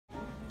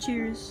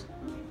Cheers.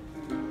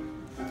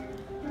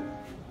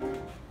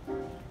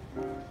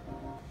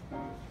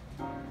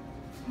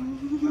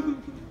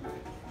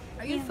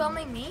 Are you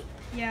filming me?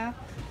 Yeah.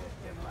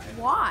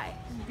 Why?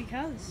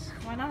 Because.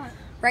 Why not?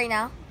 Right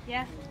now?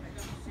 Yeah.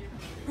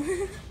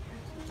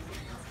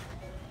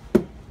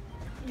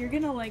 You're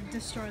gonna like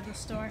destroy the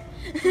store.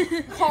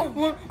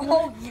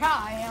 Oh yeah,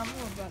 I am.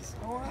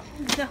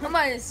 I'm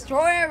gonna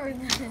destroy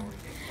everything.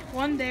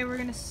 One day we're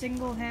gonna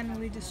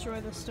single-handedly destroy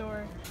the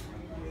store.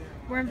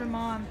 We're in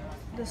Vermont.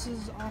 This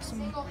is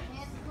awesome.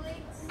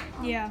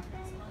 Yeah.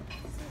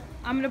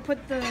 I'm gonna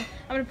put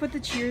the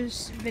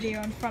Cheers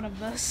video in front of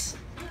this.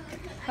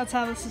 That's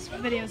how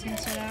video is gonna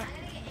start out.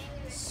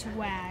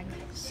 Swag.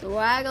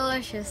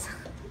 Swagalicious.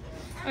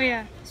 Oh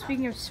yeah.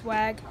 Speaking of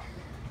swag,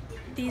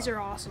 these are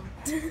awesome.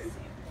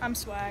 I'm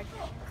swag.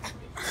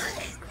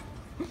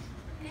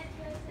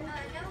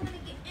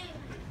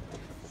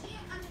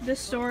 This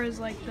store is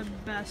like the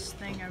best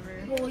thing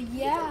ever. Well,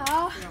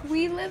 yeah,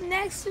 we live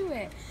next to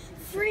it.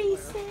 Free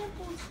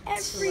samples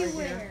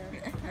everywhere.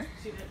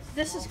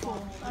 This is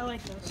cool. I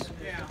like this.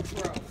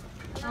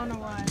 I don't know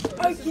why.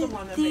 I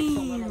can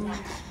see.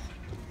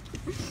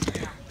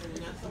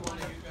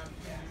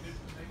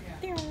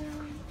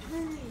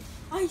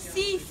 I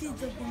see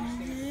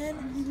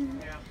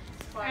man.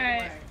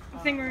 Alright, I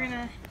think we're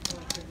gonna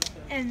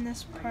end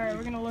this part.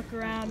 We're gonna look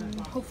around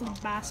and hopefully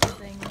buy some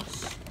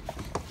things.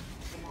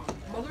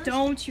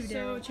 Don't you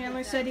dare. So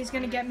Chandler said he's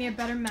gonna get me a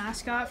better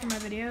mascot for my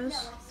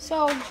videos.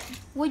 So,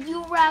 would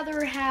you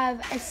rather have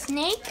a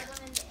snake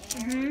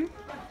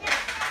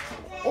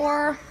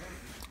or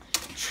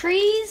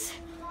trees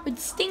with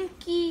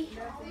stinky?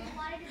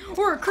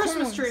 Or a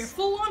Christmas corns? tree, a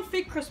full-on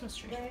fake Christmas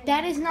tree.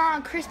 That is not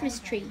a Christmas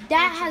tree.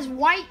 That has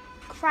white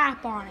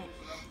crap on it.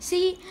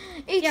 See,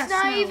 it's Yeah,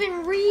 not snow.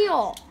 even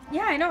real.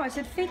 Yeah, I know. I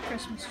said fake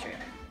Christmas tree.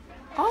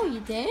 Oh, you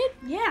did?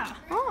 Yeah.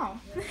 Oh.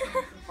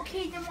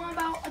 Okay, then what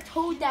about a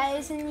toad that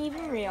isn't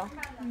even real?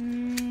 I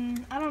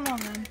don't know,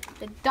 man.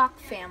 The duck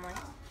family.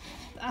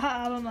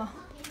 I don't know.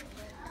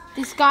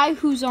 This guy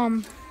who's bang.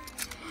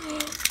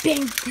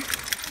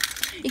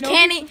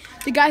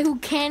 The guy who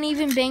can't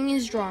even bang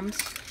his drums.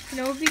 You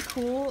know what would be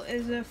cool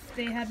is if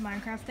they had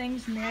Minecraft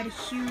things and they had a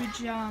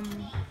huge iron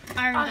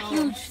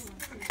dog.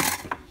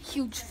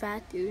 Huge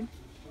fat dude.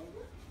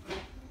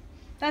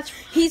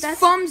 He's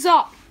thumbs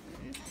up.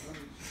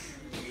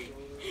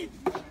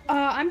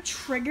 I'm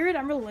triggered.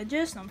 I'm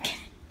religious. No, I'm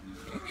kidding.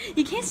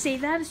 You can't say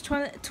that. It's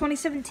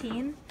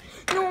 2017.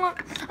 You know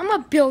what? I'm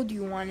gonna build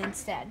you one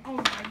instead. Oh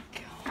my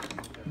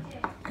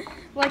god.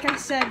 Like I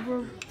said,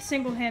 we're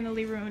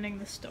single-handedly ruining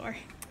the store.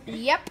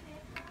 Yep.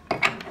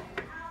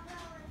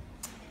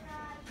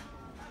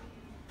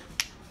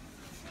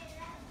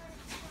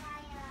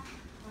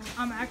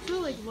 I'm actually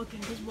like looking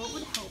because what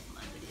would help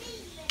my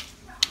video?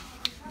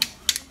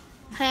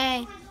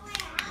 Hey,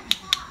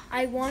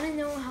 I want to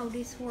know how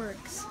this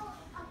works.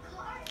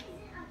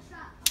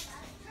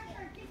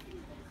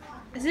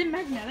 Is it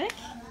magnetic?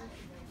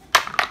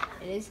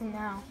 It isn't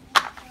now.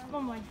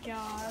 Oh my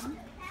god.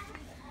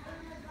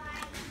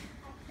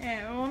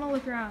 Yeah, I want to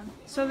look around.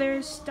 So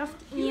there's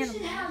stuffed animals.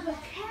 have a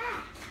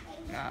cat.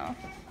 No.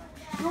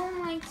 No one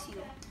likes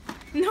you.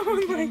 No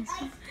one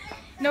likes you.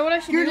 Know what I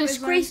should You're do? a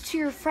disgrace to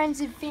your friends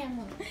and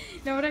family.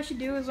 Know what I should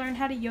do is learn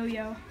how to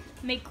yo-yo.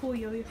 Make cool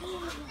yo-yo.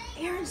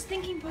 Aaron's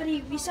thinking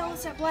buddy. We sell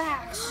this at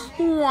Black's.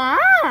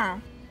 Wow.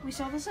 We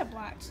sell this at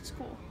Black's. It's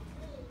cool.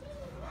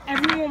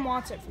 Everyone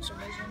wants it for some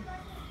reason.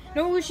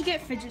 No, we should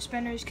get fidget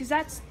spinners because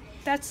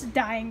that's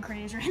dying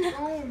craze right now.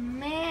 Oh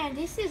man,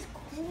 this is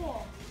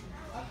cool.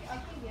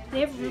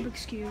 They have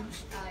Rubik's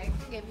cubes. I can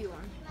give you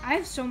one. I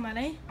have so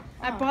many.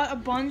 I bought a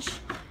bunch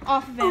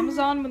off of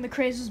Amazon when the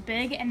craze was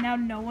big, and now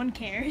no one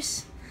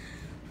cares.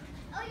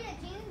 Oh yeah,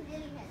 James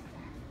did get that.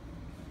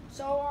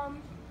 So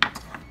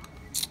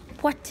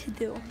what to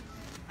do?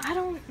 I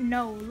don't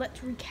know.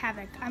 Let's wreak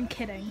havoc. I'm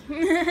kidding.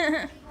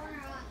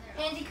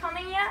 Andy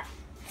coming yet?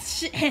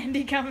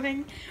 Andy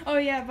coming. Oh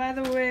yeah, by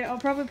the way, I'll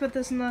probably put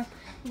this in the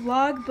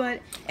vlog,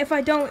 but if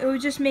I don't, it would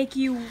just make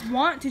you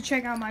want to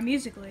check out my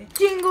Musical.ly.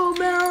 Jingle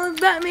bells,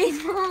 that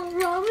means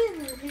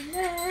Robin.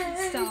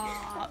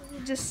 Stop.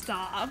 Just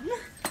stop.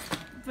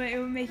 But it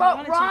would make you But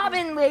want to check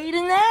Robin laid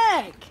an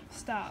egg.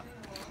 Stop.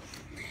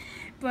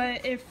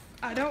 But if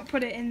I don't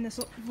put it in this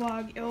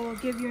vlog, it will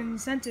give you an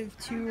incentive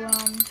to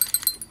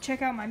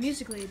check out my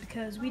Musical.ly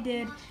because we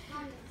did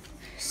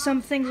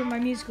some things on my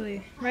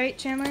Musical.ly, right,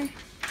 Chandler?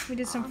 We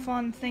did some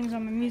fun things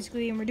on my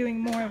Musical.ly, and we're doing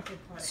more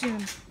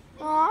soon.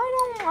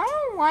 Oh, I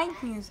don't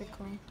like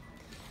Musical.ly.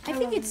 I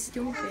think it's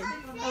stupid.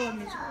 I love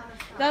Musical.ly.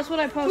 That's what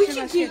I We posted.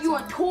 should get you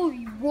a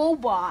toy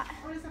robot.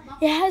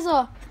 It has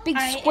a big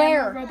I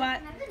square. am a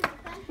robot.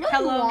 No,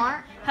 Hello. you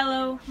aren't.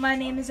 Hello, my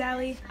name is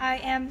Allie. I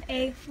am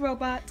a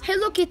robot. Hey,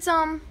 look, it's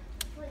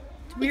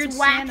Weird it's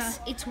wax.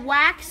 Santa. It's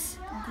wax,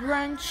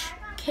 Grunch,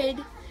 Kid,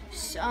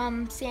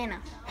 Santa.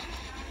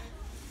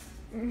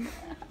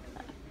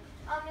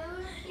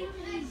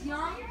 He's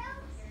young.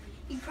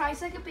 He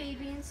cries like a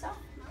baby and stuff.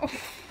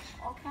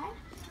 Okay.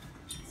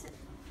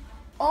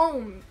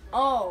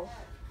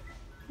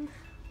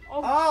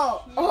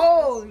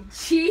 Oh,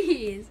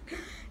 jeez.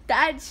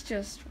 That's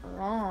just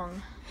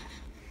wrong.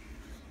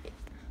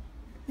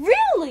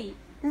 Really?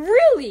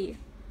 Really?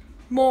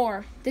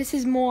 More. This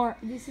is more.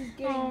 This is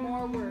getting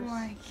more worse. Oh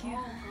my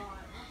god.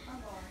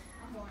 I'm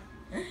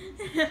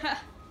going.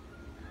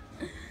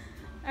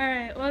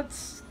 Alright,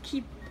 let's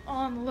keep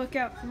on the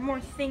lookout for more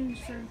things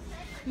for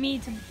me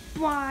to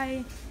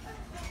buy.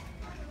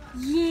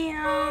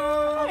 Yeah.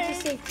 I'll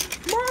just say,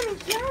 Mommy,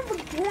 can I have a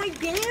boy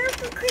band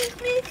for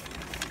Christmas?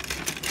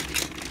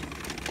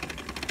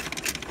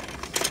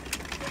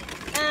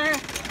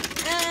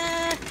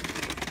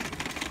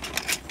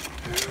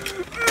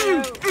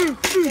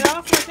 Get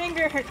off your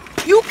finger.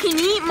 You can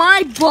eat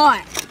my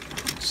butt.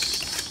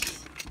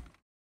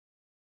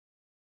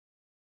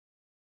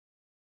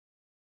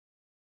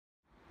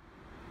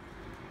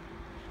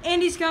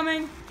 Andy's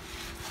coming.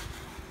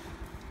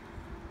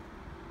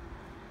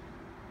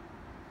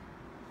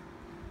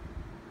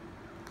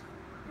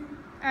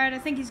 Alright, I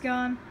think he's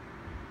gone.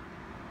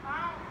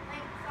 I don't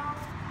think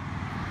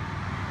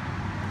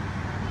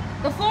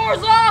so. The floor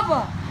is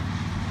lava.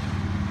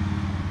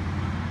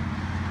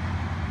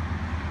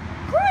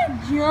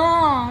 Good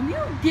job.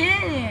 You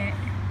did it.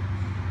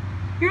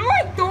 You're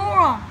like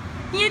Dora.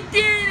 You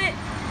did it.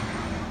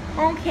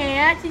 Okay,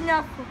 that's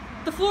enough.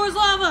 The floor is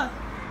lava.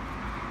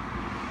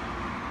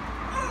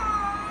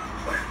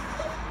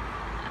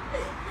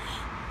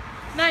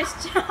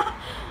 Nice job.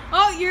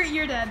 Oh,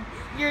 you're dead.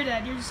 You're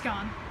dead. You're just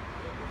gone.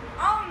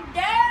 I'm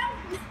dead.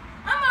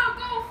 I'm gonna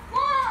go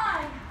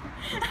fly.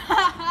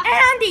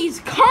 Andy's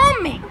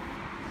coming.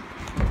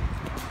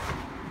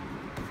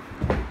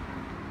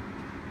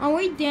 Are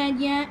we dead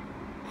yet?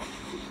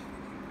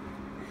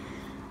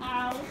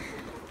 Ow.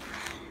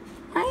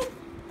 I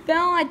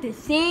fell at the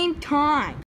same time.